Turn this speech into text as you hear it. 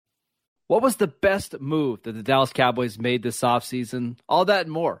What was the best move that the Dallas Cowboys made this offseason? All that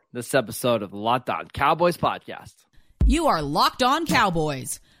and more this episode of the Locked On Cowboys podcast. You are Locked On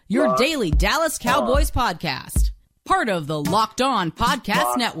Cowboys, your daily Dallas Cowboys podcast. Part of the Locked On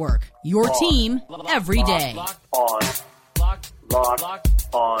Podcast Network, your team every day. Locked On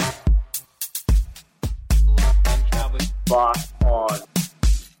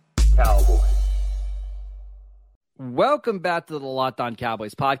Cowboys. Welcome back to the Locked On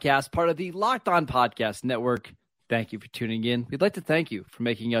Cowboys podcast, part of the Locked On Podcast Network. Thank you for tuning in. We'd like to thank you for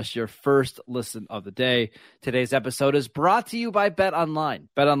making us your first listen of the day. Today's episode is brought to you by BetOnline.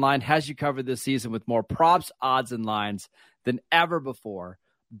 BetOnline has you covered this season with more props, odds, and lines than ever before.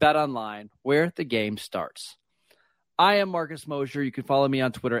 BetOnline, where the game starts. I am Marcus Mosher. You can follow me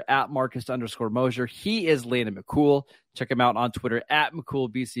on Twitter at Marcus_Mosher. He is Landon McCool. Check him out on Twitter at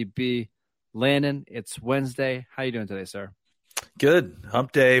McCoolBCB. Landon, it's Wednesday. How you doing today, sir? Good.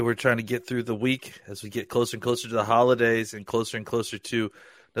 Hump day. We're trying to get through the week as we get closer and closer to the holidays and closer to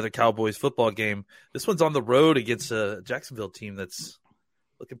another Cowboys football game. This one's on the road against a Jacksonville team that's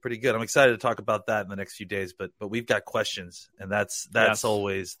looking pretty good. I'm excited to talk about that in the next few days, but we've got questions, and that's yes.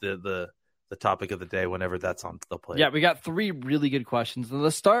 Always the topic of the day whenever that's on the plate. Yeah, we got three really good questions. And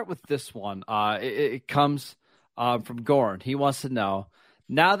let's start with this one. It comes from Gorn. He wants to know,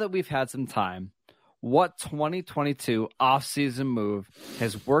 now that we've had some time, what 2022 offseason move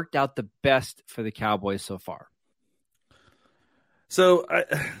has worked out the best for the Cowboys so far? So,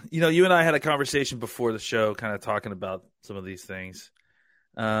 you and I had a conversation before the show kind of talking about some of these things.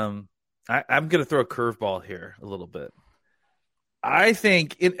 I'm going to throw a curveball here a little bit. I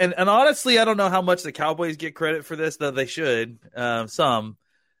think, and honestly, I don't know how much the Cowboys get credit for this, though they should, some.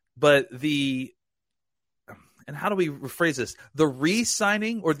 But and how do we rephrase this? The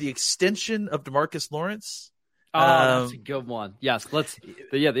re-signing or the extension of DeMarcus Lawrence? Oh, that's a good one. Yes,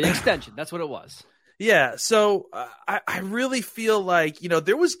 the extension. That's what it was. Yeah, so I really feel like,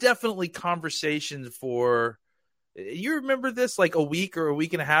 there was definitely conversation for – you remember this like a week or a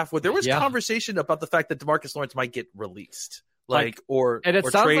week and a half where there was conversation about the fact that DeMarcus Lawrence might get released. And it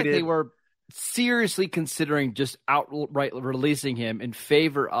sounds traded. Like they were seriously considering just outright releasing him in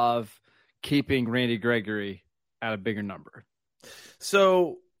favor of keeping Randy Gregory at a bigger number.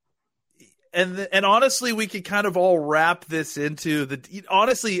 So, and honestly, we could kind of all wrap this into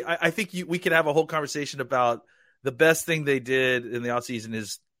honestly, I think we could have a whole conversation about the best thing they did in the offseason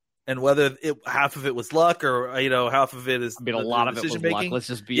is, and whether half of it was luck or, half of it is a lot of it was luck. Let's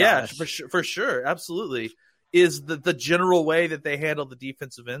just be honest. For sure. Absolutely. Is the general way that they handled the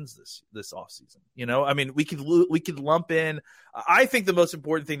defensive ends this offseason. We could lump in. I think the most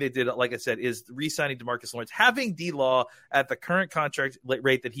important thing they did, like I said, is re-signing DeMarcus Lawrence, having D-Law at the current contract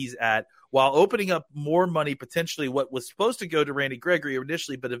rate that he's at, while opening up more money, potentially what was supposed to go to Randy Gregory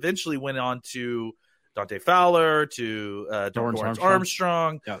initially, but eventually went on to Dante Fowler, to Dorrance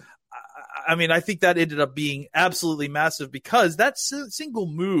Armstrong. Yeah. I think that ended up being absolutely massive because that single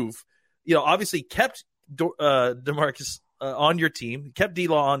move, obviously kept DeMarcus on your team, kept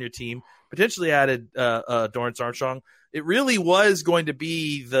D-Law on your team, potentially added Dorrance Armstrong. It really was going to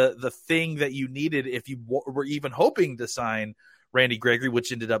be the thing that you needed if you were even hoping to sign Randy Gregory,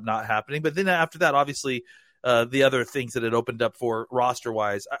 which ended up not happening. But then after that, obviously, the other things that it opened up for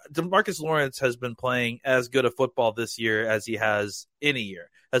roster-wise, DeMarcus Lawrence has been playing as good a football this year as he has any year,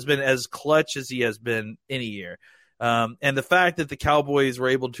 has been as clutch as he has been any year. And the fact that the Cowboys were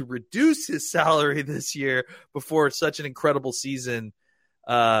able to reduce his salary this year before such an incredible season,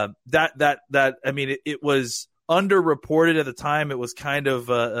 it was underreported at the time. It was kind of,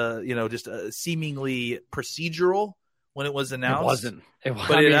 just seemingly procedural when it was announced. It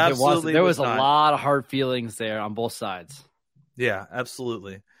wasn't. There was a lot of hard feelings there on both sides. Yeah,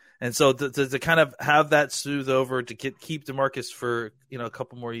 absolutely. And so to kind of have that smooth over, to keep DeMarcus for, a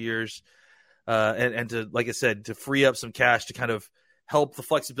couple more years, and to, like I said, to free up some cash to kind of help the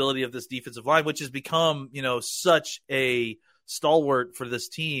flexibility of this defensive line, which has become, such a stalwart for this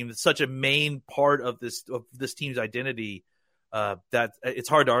team. It's such a main part of this team's identity that it's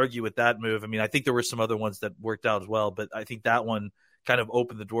hard to argue with that move. I think there were some other ones that worked out as well, but I think that one kind of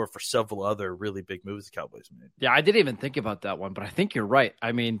opened the door for several other really big moves the Cowboys made. Yeah, I didn't even think about that one, but I think you're right.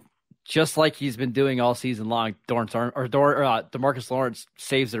 Just like he's been doing all season long, DeMarcus Lawrence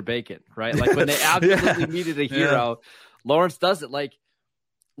saves their bacon, right? Like when they absolutely needed a hero, Lawrence does it. Like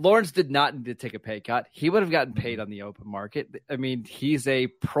Lawrence did not need to take a pay cut. He would have gotten paid on the open market. He's a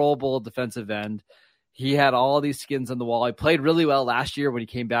Pro Bowl defensive end. He had all these skins on the wall. He played really well last year when he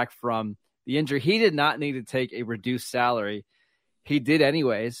came back from the injury. He did not need to take a reduced salary. He did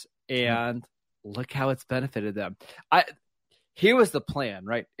anyways, and look how it's benefited them. here was the plan,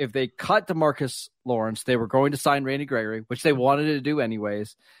 right? If they cut DeMarcus Lawrence, they were going to sign Randy Gregory, which they wanted to do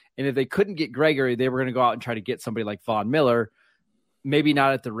anyways. And if they couldn't get Gregory, they were going to go out and try to get somebody like Von Miller, maybe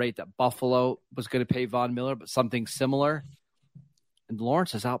not at the rate that Buffalo was going to pay Von Miller, but something similar. And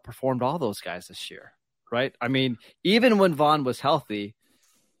Lawrence has outperformed all those guys this year, right? I mean, even when Von was healthy,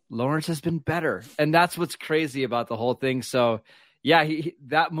 Lawrence has been better. And that's what's crazy about the whole thing. So, yeah,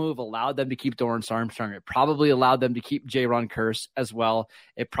 that move allowed them to keep Dorrance Armstrong. It probably allowed them to keep Jaron Kearse as well.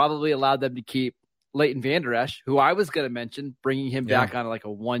 It probably allowed them to keep Leighton Vander Esch, who I was going to mention, bringing him back on like a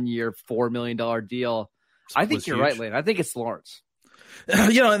 1-year, $4 million deal. I think you're right, Leighton. I think it's Lawrence.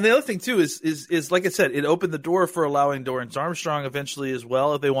 And the other thing too is like I said, it opened the door for allowing Dorrance Armstrong eventually as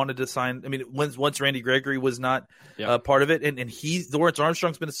well if they wanted to sign. I mean, once Randy Gregory was not part of it, and Dorrance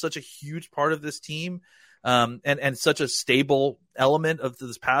Armstrong's been such a huge part of this team, and such a stable element of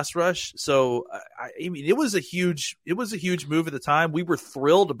this pass rush. So I mean, it was a huge move at the time. We were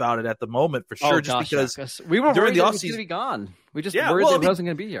thrilled about it at the moment for sure, because we were during worried the that offseason he was going to be gone. We just worried that he wasn't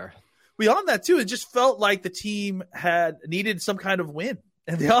going to be here. Beyond that too, it just felt like the team had needed some kind of win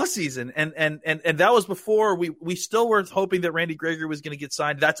in the offseason. And that was before we still were hoping that Randy Gregory was going to get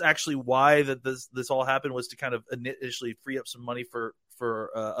signed. That's actually why this all happened, was to kind of initially free up some money for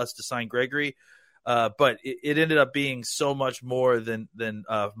us to sign Gregory. But it ended up being so much more than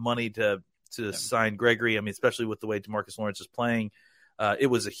money to sign Gregory. I mean, especially with the way DeMarcus Lawrence is playing, it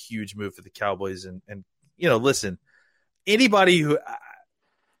was a huge move for the Cowboys. And listen, anybody who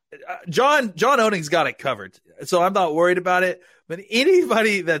John Owning's got it covered, so I'm not worried about it. But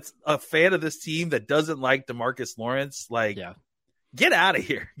anybody that's a fan of this team that doesn't like DeMarcus Lawrence, get out of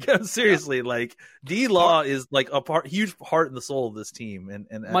here. Seriously, D-Law is like huge heart and the soul of this team. And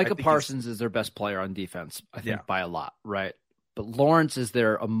Micah Parsons is their best player on defense, I think, by a lot, right? But Lawrence is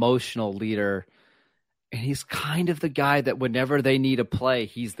their emotional leader, and he's kind of the guy that whenever they need a play,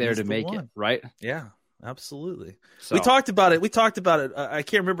 he's there to make it, right? Yeah. Absolutely. So, we talked about it. I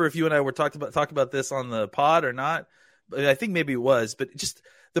can't remember if you and I were talking about this on the pod or not, but I think maybe it was. But just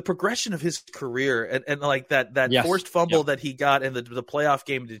the progression of his career and like that forced fumble that he got in the playoff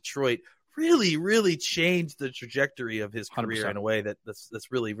game in Detroit really, really changed the trajectory of his career 100%. In a way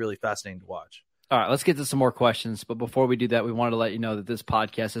that's really, really fascinating to watch. All right, let's get to some more questions. But before we do that, we wanted to let you know that this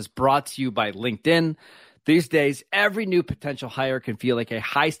podcast is brought to you by LinkedIn. These days, every new potential hire can feel like a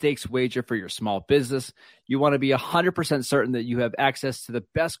high-stakes wager for your small business. You want to be 100% certain that you have access to the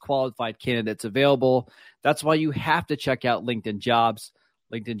best qualified candidates available. That's why you have to check out LinkedIn Jobs.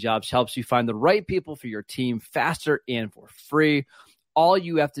 LinkedIn Jobs helps you find the right people for your team faster and for free. All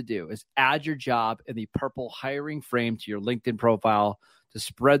you have to do is add your job in the purple hiring frame to your LinkedIn profile to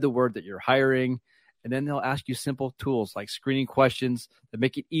spread the word that you're hiring. And then they'll ask you simple tools like screening questions that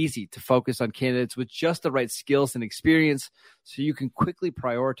make it easy to focus on candidates with just the right skills and experience so you can quickly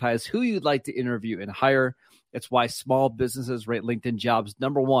prioritize who you'd like to interview and hire. It's why small businesses rate LinkedIn Jobs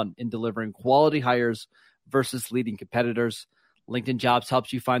 #1 in delivering quality hires versus leading competitors. LinkedIn Jobs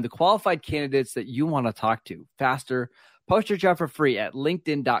helps you find the qualified candidates that you want to talk to faster. Post your job for free at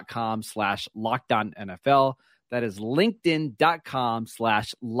linkedin.com/LockedOnNFL. That is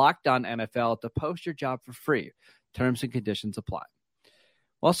linkedin.com/LockedOnNFL to post your job for free. Terms and conditions apply.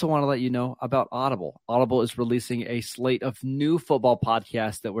 We also want to let you know about Audible. Audible is releasing a slate of new football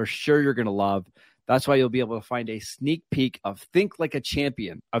podcasts that we're sure you're going to love. That's why you'll be able to find a sneak peek of Think Like a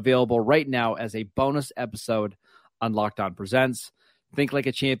Champion available right now as a bonus episode on Locked On Presents. Think Like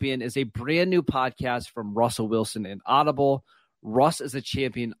a Champion is a brand new podcast from Russell Wilson and Audible. Russ is a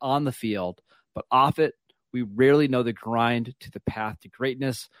champion on the field, but off it, we rarely know the grind to the path to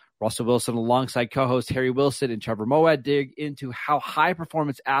greatness. Russell Wilson, alongside co-host Harry Wilson and Trevor Moawad, dig into how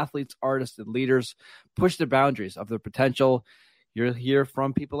high-performance athletes, artists, and leaders push the boundaries of their potential. You'll hear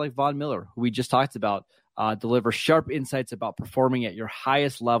from people like Von Miller, who we just talked about, deliver sharp insights about performing at your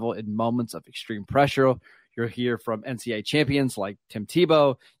highest level in moments of extreme pressure. You'll hear from NCAA champions like Tim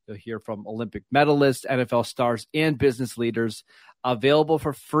Tebow. You'll hear from Olympic medalists, NFL stars, and business leaders. Available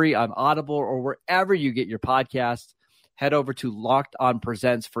for free on Audible or wherever you get your podcasts. Head over to Locked On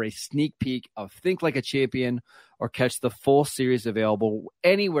Presents for a sneak peek of Think Like a Champion, or catch the full series available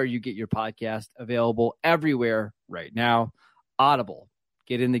anywhere you get your podcast, available everywhere right now. Audible,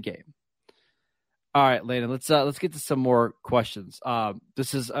 get in the game. All right, Leighton, let's get to some more questions.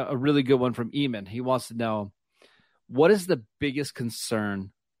 This is a really good one from Eamon. He wants to know, what is the biggest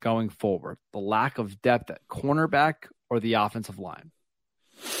concern going forward? The lack of depth at cornerback or the offensive line?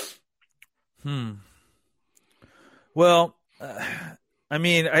 Well, I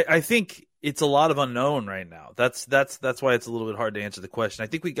mean, I think it's a lot of unknown right now. That's why it's a little bit hard to answer the question. I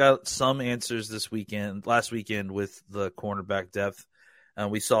think we got some answers last weekend with the cornerback depth.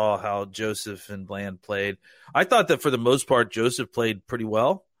 We saw how Joseph and Bland played. I thought that for the most part, Joseph played pretty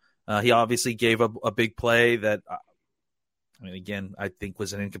well. He obviously gave up a big play that, again, I think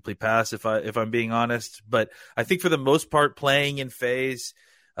was an incomplete pass if I'm being honest. But I think for the most part, playing in phase,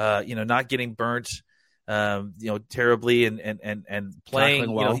 not getting burnt, terribly and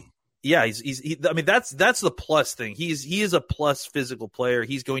playing well. That's the plus thing. He is a plus physical player.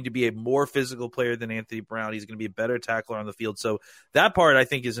 He's going to be a more physical player than Anthony Brown. He's going to be a better tackler on the field. So that part I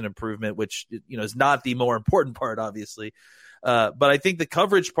think is an improvement, which is not the more important part, obviously. But I think the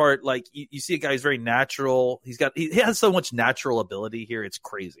coverage part, like you see a guy who's very natural. He has so much natural ability here. It's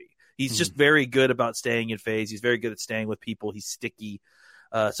crazy. He's just very good about staying in phase. He's very good at staying with people. He's sticky.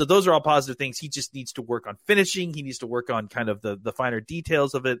 So those are all positive things. He just needs to work on finishing. He needs to work on kind of the finer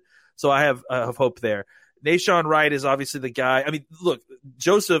details of it. So I have hope there. Nahshon Wright is obviously the guy. I mean, look,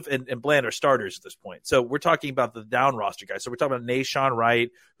 Joseph and Bland are starters at this point. So we're talking about the down roster guys. So we're talking about Nahshon Wright,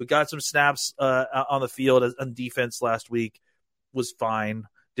 who got some snaps on the field on defense last week, was fine.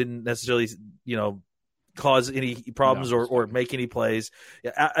 Didn't necessarily, cause any problems or make any plays.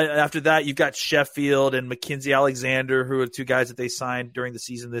 After that, you've got Sheffield and Mackenzie Alexander, who are two guys that they signed during the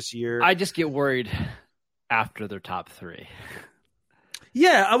season this year. I just get worried after their top three.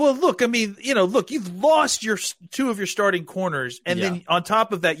 Yeah, well, look, you've lost two of your starting corners, and then on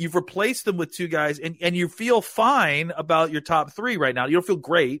top of that, you've replaced them with two guys, and you feel fine about your top three right now. You don't feel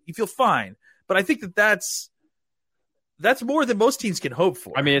great. You feel fine. But I think that's more than most teams can hope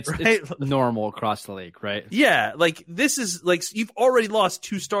for. I mean, right? it's normal across the league, right? Yeah, this is you've already lost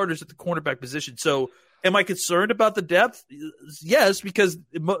two starters at the cornerback position. So am I concerned about the depth? Yes, because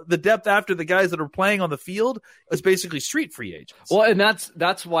the depth after the guys that are playing on the field is basically street free agents. Well, and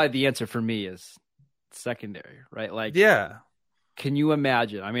that's why the answer for me is secondary, right? Can you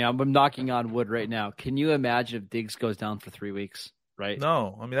imagine? I mean, I'm knocking on wood right now. Can you imagine if Diggs goes down for 3 weeks? Right?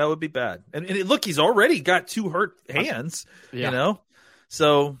 No, that would be bad. And look, he's already got two hurt hands,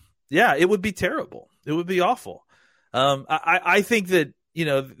 So, yeah, it would be terrible. It would be awful. I think that,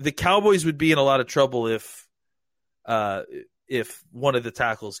 the Cowboys would be in a lot of trouble if one of the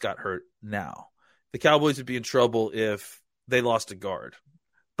tackles got hurt now. The Cowboys would be in trouble if they lost a guard.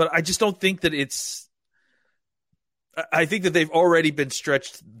 But I just don't think that I think that they've already been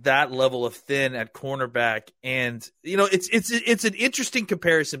stretched that level of thin at cornerback, and it's an interesting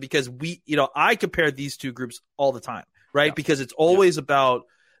comparison because I compare these two groups all the time, right? Yeah. Because it's always about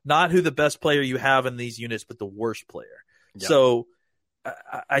not who the best player you have in these units, but the worst player. Yeah. So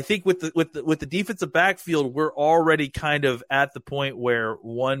I think with the defensive backfield, we're already kind of at the point where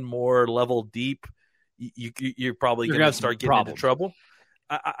one more level deep, you're probably going to start getting into trouble.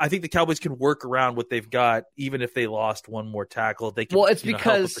 I think the Cowboys can work around what they've got, even if they lost one more tackle. They can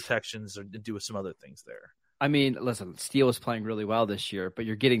help with protections and do some other things there. I mean, listen, Steele is playing really well this year, but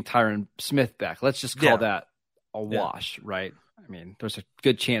you're getting Tyron Smith back. Let's just call that a wash, right? I mean, there's a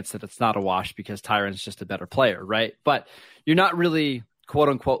good chance that it's not a wash because Tyron's just a better player, right? But you're not really, quote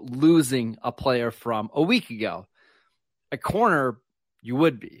unquote, losing a player from a week ago. A corner, you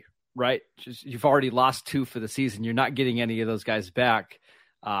would be, right? You've already lost two for the season. You're not getting any of those guys back.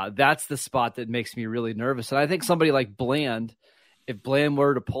 That's the spot that makes me really nervous. And I think somebody like Bland, if Bland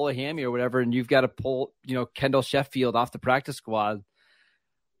were to pull a hammy or whatever, and you've got to pull, Kendall Sheffield off the practice squad,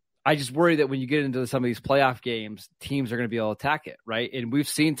 I just worry that when you get into some of these playoff games, teams are going to be able to attack it, right? And we've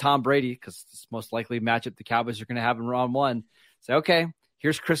seen Tom Brady, because it's most likely a matchup the Cowboys are going to have in round one, say, okay,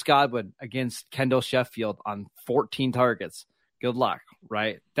 here's Chris Godwin against Kendall Sheffield on 14 targets. Good luck,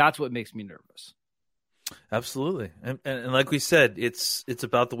 right? That's what makes me nervous. Absolutely, and like we said, it's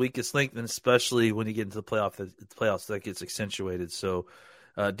about the weakest link, and especially when you get into the playoffs, that gets accentuated. So,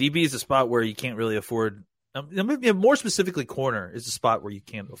 DB is a spot where you can't really afford. More specifically, corner is a spot where you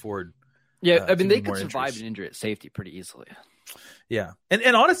can't afford. Yeah, I mean they could survive an injury at safety pretty easily. Yeah,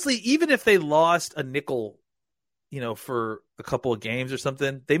 and honestly, even if they lost a nickel, for a couple of games or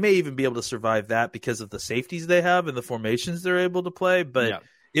something, they may even be able to survive that because of the safeties they have and the formations they're able to play. But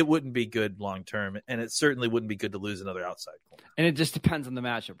it wouldn't be good long term, and it certainly wouldn't be good to lose another outside corner. And it just depends on the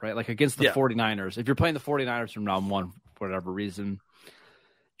matchup, right? Like against the 49ers, if you're playing the 49ers from round one for whatever reason,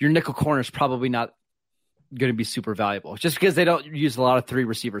 your nickel corner is probably not going to be super valuable just because they don't use a lot of 3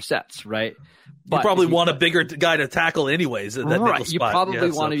 receiver sets, right? But you probably want a bigger guy to tackle anyways. That nickel spot. You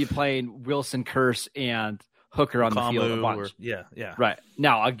probably want to be playing Wilson, Curse, and Hooker on the field a bunch. Right.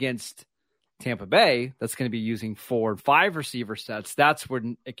 Now against Tampa Bay, that's going to be using 4 and 5 receiver sets. That's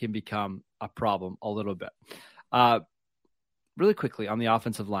when it can become a problem a little bit. Really quickly on the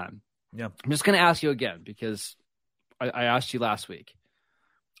offensive line, Yeah. I'm just going to ask you again because I asked you last week.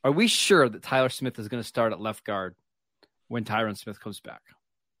 Are we sure that Tyler Smith is going to start at left guard when Tyron Smith comes back?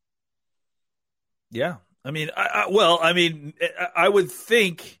 Yeah. I mean, I would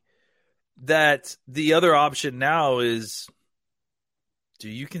think that the other option now is, do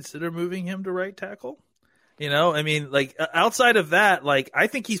you consider moving him to right tackle? You know, I mean, like outside of that, like I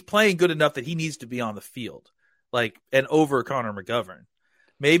think he's playing good enough that he needs to be on the field, like and over Connor McGovern.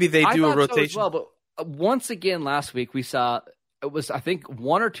 Maybe they do a rotation. So as well, but once again, last week we saw it was I think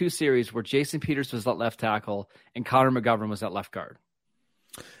one or two series where Jason Peters was at left tackle and Connor McGovern was at left guard.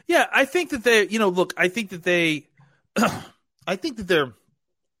 Yeah, I think that they, I think that they're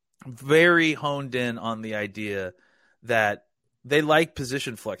very honed in on the idea that they like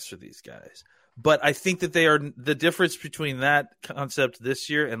position flex for these guys. But I think that the difference between that concept this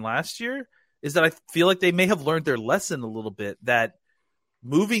year and last year is that I feel like they may have learned their lesson a little bit, that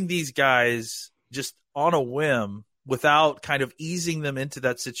moving these guys just on a whim without kind of easing them into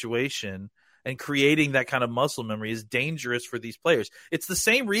that situation and creating that kind of muscle memory is dangerous for these players. It's the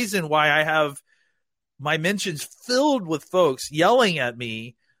same reason why I have my mentions filled with folks yelling at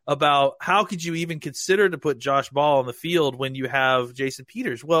me about how could you even consider to put Josh Ball on the field when you have Jason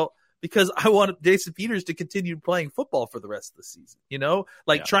Peters? Well, because I want Jason Peters to continue playing football for the rest of the season,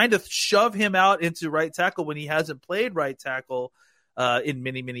 trying to shove him out into right tackle when he hasn't played right tackle in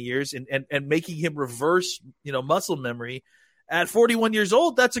many, many years and making him reverse, muscle memory. At 41 years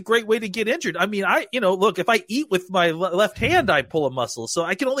old, that's a great way to get injured. I mean, look, if I eat with my left hand, I pull a muscle. So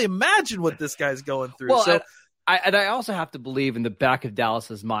I can only imagine what this guy's going through. Well, so I also have to believe in the back of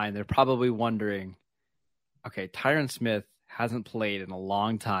Dallas's mind, they're probably wondering, okay, Tyron Smith hasn't played in a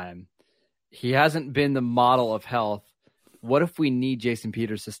long time. He hasn't been the model of health. What if we need Jason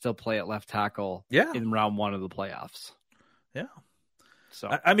Peters to still play at left tackle in round one of the playoffs? Yeah. So,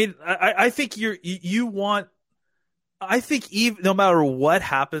 I mean, I think you want, I think even no matter what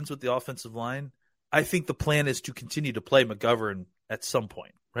happens with the offensive line, I think the plan is to continue to play McGovern at some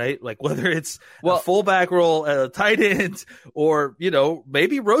point, right? Like whether it's a fullback role, a tight end, or,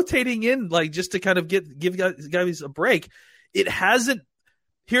 maybe rotating in, like just to kind of give guys a break. It hasn't.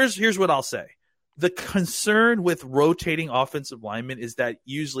 Here's what I'll say. The concern with rotating offensive linemen is that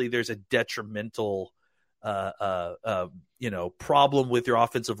usually there's a detrimental, problem with your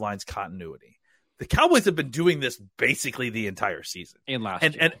offensive line's continuity. The Cowboys have been doing this basically the entire season and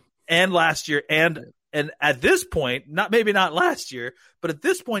last year and at this point, maybe not last year, but at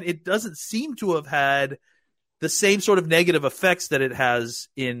this point, it doesn't seem to have had the same sort of negative effects that it has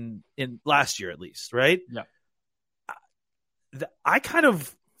in last year, at least, right? Yeah. I kind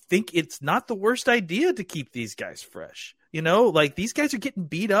of think it's not the worst idea to keep these guys fresh. Like these guys are getting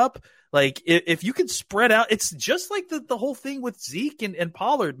beat up. Like if you can spread out, it's just like the whole thing with Zeke and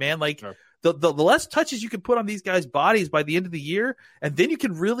Pollard, man. Like sure. the less touches you can put on these guys' bodies by the end of the year, and then you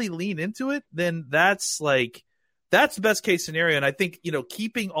can really lean into it, then that's the best case scenario. And I think,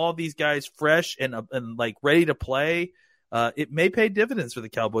 keeping all these guys fresh and like ready to play, it may pay dividends for the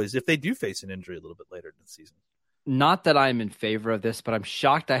Cowboys if they do face an injury a little bit later in the season. Not that I'm in favor of this, but I'm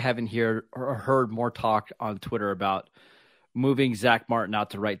shocked I haven't heard more talk on Twitter about moving Zach Martin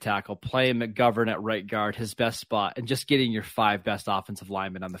out to right tackle, playing McGovern at right guard, his best spot, and just getting your 5 best offensive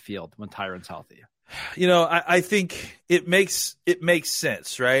linemen on the field when Tyron's healthy. I think it makes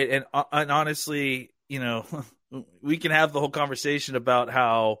sense, right? And honestly, we can have the whole conversation about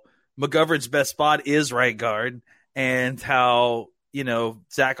how McGovern's best spot is right guard and how,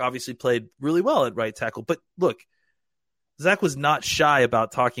 Zach obviously played really well at right tackle. But look, Zach was not shy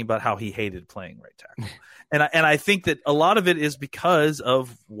about talking about how he hated playing right tackle. And I think that a lot of it is because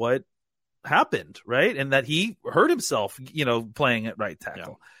of what happened, right? And that he hurt himself, playing at right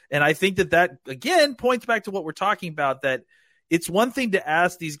tackle. Yeah. And I think that again points back to what we're talking about, that it's one thing to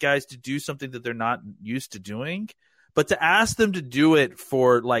ask these guys to do something that they're not used to doing, but to ask them to do it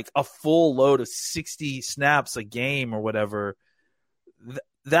for like a full load of 60 snaps a game or whatever,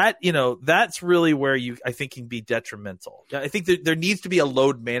 that's really where I think can be detrimental. I think that there needs to be a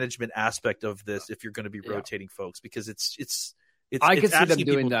load management aspect of this if you're going to be rotating folks, because I could see them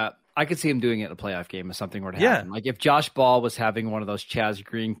doing that. I could see him doing it in a playoff game if something were to happen. Yeah. Like if Josh Ball was having one of those Chaz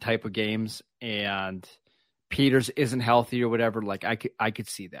Green type of games and Peters isn't healthy or whatever, like I could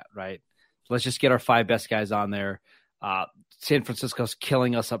see that, right? So let's just get our 5 best guys on there. San Francisco's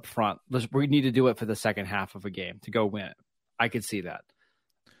killing us up front. We need to do it for the second half of a game to go win it. I could see that.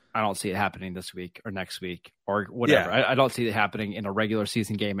 I don't see it happening this week or next week or whatever. Yeah. I don't see it happening in a regular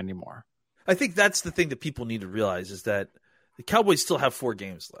season game anymore. I think that's the thing that people need to realize is that the Cowboys still have 4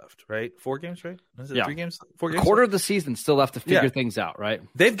 games left, right? 4 games, right? Is it 3 games? 4 games. A quarter of the season still left to figure things out, right?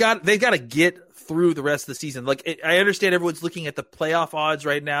 They've got to get through the rest of the season. Like I understand everyone's looking at the playoff odds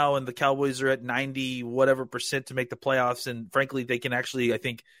right now, and the Cowboys are at 90 whatever % to make the playoffs. And frankly, they can actually, I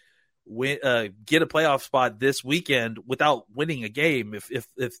think, get a playoff spot this weekend without winning a game if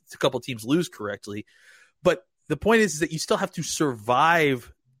a couple teams lose correctly. But the point is that you still have to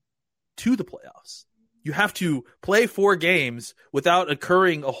survive to the playoffs. You have to play 4 games without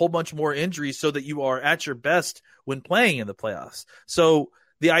incurring a whole bunch more injuries so that you are at your best when playing in the playoffs. So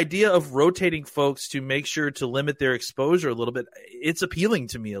the idea of rotating folks to make sure to limit their exposure a little bit, it's appealing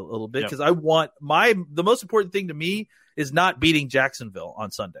to me a little bit because I want the most important thing to me is not beating Jacksonville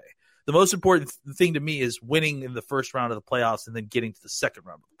on Sunday. The most important thing to me is winning in the first round of the playoffs and then getting to the second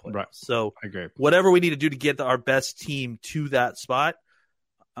round of the playoffs. Right. So I agree. Whatever we need to do to get our best team to that spot,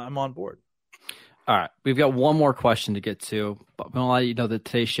 I'm on board. All right. We've got one more question to get to, but I'm going to let you know that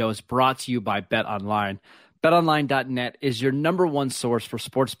today's show is brought to you by BetOnline. BetOnline.net is your number one source for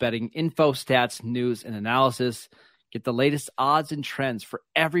sports betting info, stats, news, and analysis. Get the latest odds and trends for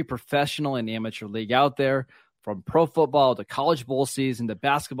every professional and amateur league out there, from pro football to college bowl season to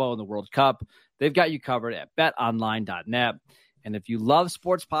basketball and the World Cup. They've got you covered at BetOnline.net. And if you love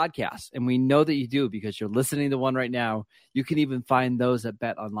sports podcasts, and we know that you do because you're listening to one right now, you can even find those at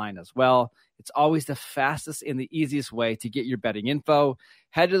BetOnline as well. It's always the fastest and the easiest way to get your betting info.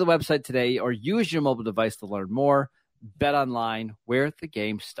 Head to the website today or use your mobile device to learn more. BetOnline, where the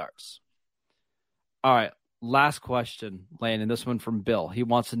game starts. All right, last question, Landon. This one from Bill. He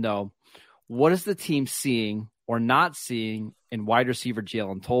wants to know, what is the team seeing or not seeing in wide receiver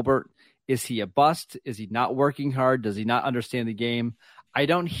Jalen Tolbert? Is he a bust? Is he not working hard? Does he not understand the game? I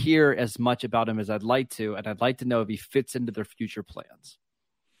don't hear as much about him as I'd like to, and I'd like to know if he fits into their future plans.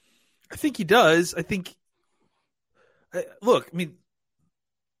 I think he does. I think, look, I mean,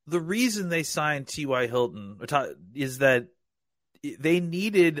 the reason they signed T.Y. Hilton is that they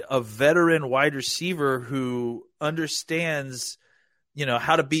needed a veteran wide receiver who understands,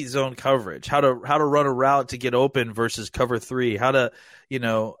 how to beat zone coverage, how to run a route to get open versus cover 3, how to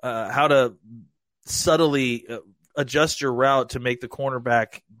subtly adjust your route to make the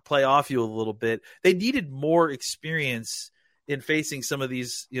cornerback play off you a little bit. They needed more experience in facing some of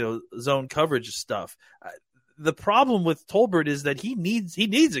these, zone coverage stuff. The problem with Tolbert is that he needs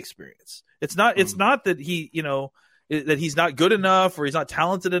experience. It's not that that he's not good enough or he's not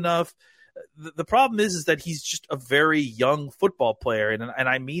talented enough. The problem is that he's just a very young football player, and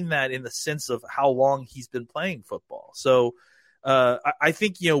I mean that in the sense of how long he's been playing football. So I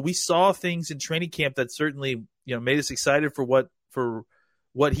think we saw things in training camp that certainly made us excited for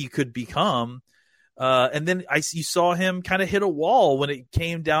what he could become, and then you saw him kind of hit a wall when it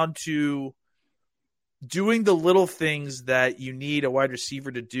came down to doing the little things that you need a wide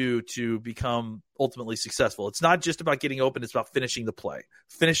receiver to do to become ultimately successful. It's not just about getting open. It's about finishing the play,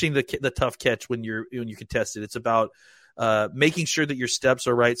 finishing the tough catch when you contest it. It's about making sure that your steps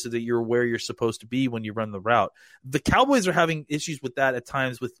are right so that you're where you're supposed to be when you run the route. The Cowboys are having issues with that at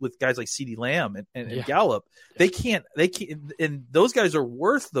times with guys like CeeDee Lamb and Gallup. They can't, and those guys are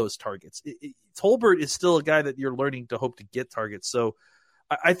worth those targets. Tolbert is still a guy that you're learning to hope to get targets. So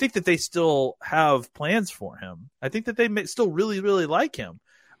I think that they still have plans for him. I think that they still really, really like him.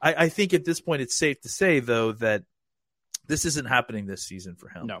 I think at this point it's safe to say, though, that this isn't happening this season for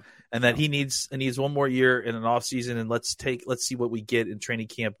him. No. And that he needs one more year in an offseason, and let's see what we get in training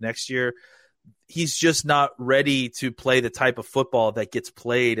camp next year. He's just not ready to play the type of football that gets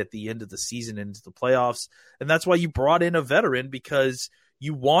played at the end of the season into the playoffs. And that's why you brought in a veteran, because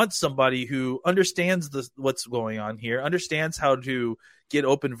you want somebody who understands what's going on here, understands how to get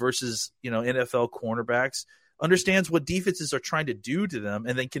open versus, NFL cornerbacks, understands what defenses are trying to do to them,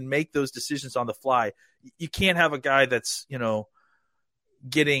 and then can make those decisions on the fly. You can't have a guy that's,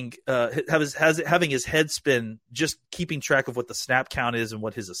 getting having his head spin, just keeping track of what the snap count is and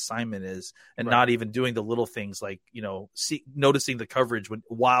what his assignment is, and not even doing the little things like, noticing the coverage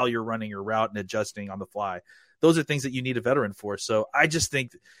while you're running your route and adjusting on the fly. Those are things that you need a veteran for. So I just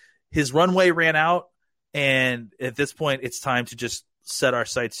think his runway ran out, and at this point it's time to just set our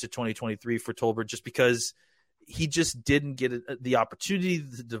sights to 2023 for Tolbert, just because he just didn't get the opportunity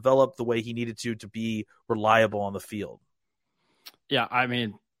to develop the way he needed to be reliable on the field. Yeah, I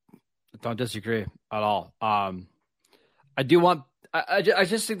mean, don't disagree at all. I do want I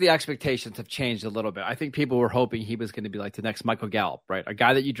just think the expectations have changed a little bit. I think people were hoping he was going to be like the next Michael Gallup, right? A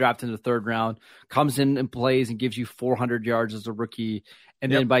guy that you draft in the 3rd round, comes in and plays and gives you 400 yards as a rookie, and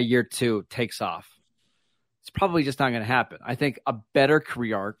then by year 2 takes off. It's probably just not going to happen. I think a better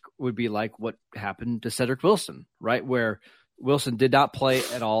career arc would be like what happened to Cedric Wilson, right? Where Wilson did not play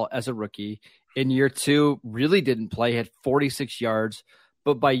at all as a rookie. In year 2, really didn't play, had 46 yards,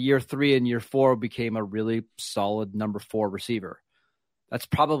 but by year 3 and year 4 became a really solid number 4 receiver. That's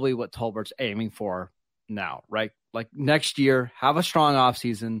probably what Tolbert's aiming for now, right? Like next year, have a strong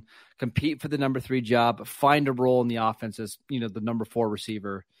offseason, compete for the number 3 job, find a role in the offense as, the number 4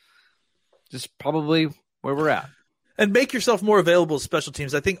 receiver. Just probably where we're at. And make yourself more available to special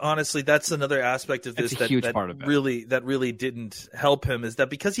teams. I think honestly, that's anher aspect of this part of it. really didn't help him, is that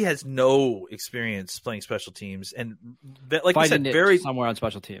because he has no experience playing special teams, and like I said, very somewhere on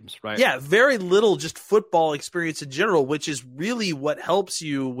special teams, right? Yeah, very little just football experience in general, which is really what helps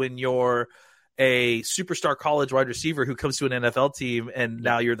you when you're a superstar college wide receiver who comes to an NFL team and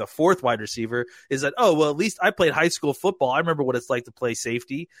now you're the 4th wide receiver, is that, oh, well, at least I played high school football. I remember what it's like to play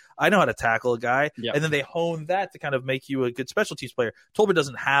safety. I know how to tackle a guy. Yep. And then they hone that to kind of make you a good special teams player. Tolbert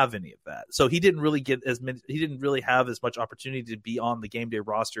doesn't have any of that. So he didn't really have as much opportunity to be on the game day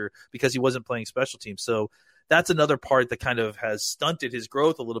roster because he wasn't playing special teams. So that's another part that kind of has stunted his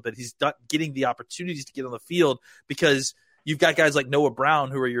growth a little bit. He's not getting the opportunities to get on the field because you've got guys like Noah Brown,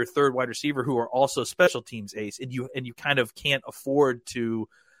 who are your 3rd wide receiver, who are also special teams ace, and you kind of can't afford to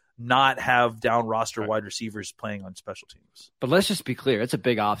not have down roster wide receivers playing on special teams. But let's just be clear, it's a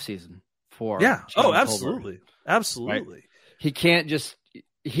big offseason for absolutely. Tolbert, absolutely. Right?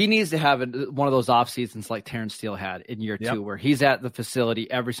 He needs to have one of those off seasons like Terrence Steele had in year 2, where he's at the facility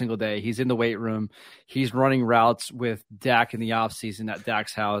every single day. He's in the weight room. He's running routes with Dak in the off season at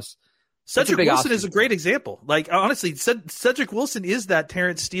Dak's house. Cedric Wilson is a great example. Like, honestly, Cedric Wilson is that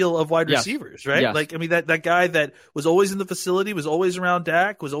Terrence Steele of wide receivers, right? Yes. Like, I mean, that guy that was always in the facility, was always around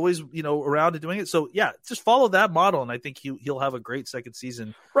Dak, was always, around and doing it. So, yeah, just follow that model, and I think he'll have a great second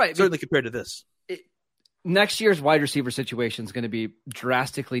season, right? Certainly compared to this. Next year's wide receiver situation is going to be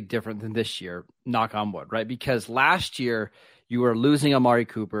drastically different than this year, knock on wood, right? Because last year you were losing Amari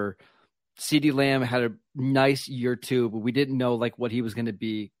Cooper. CeeDee Lamb had a nice year 2, but we didn't know like what he was going to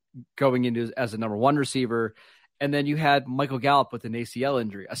be going into as a number 1 receiver. And then you had Michael Gallup with an ACL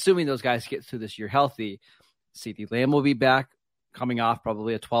injury. Assuming those guys get through this year healthy, CeeDee Lamb will be back coming off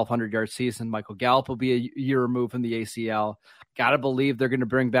probably a 1,200-yard season. Michael Gallup will be a year removed from the ACL. Got to believe they're going to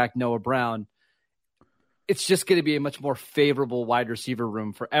bring back Noah Brown. It's just going to be a much more favorable wide receiver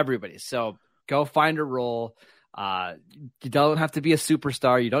room for everybody. So go find a role. You don't have to be a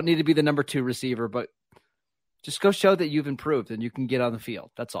superstar. You don't need to be the number 2 receiver, but just go show that you've improved and you can get on the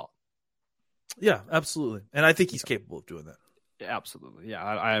field. That's all. Yeah, absolutely. And I think he's capable of doing that. Yeah, absolutely.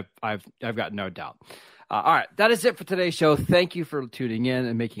 Yeah, I've got no doubt. All right, that is it for today's show. Thank you for tuning in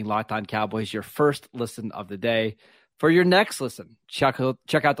and making Locked On Cowboys your first listen of the day. For your next listen, check out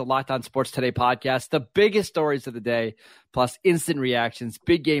the Locked On Sports Today podcast, the biggest stories of the day, plus instant reactions,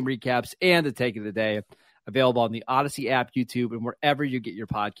 big game recaps, and the take of the day. Available on the Odyssey app, YouTube, and wherever you get your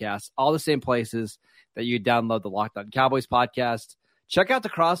podcasts. All the same places that you download the Locked On Cowboys podcast. Check out the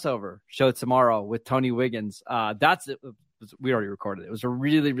crossover show tomorrow with Tony Wiggins. That's it. We already recorded it. It was a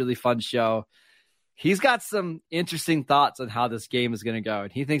really, really fun show. He's got some interesting thoughts on how this game is going to go,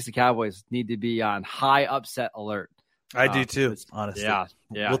 and he thinks the Cowboys need to be on high upset alert. I do too, honestly. Yeah.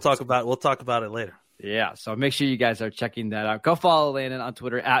 We'll talk about it later. Yeah, so make sure you guys are checking that out. Go follow Landon on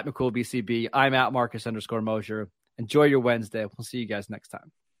Twitter at McCoolBCB. I'm at Marcus_Mosher. Enjoy your Wednesday. We'll see you guys next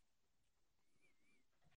time.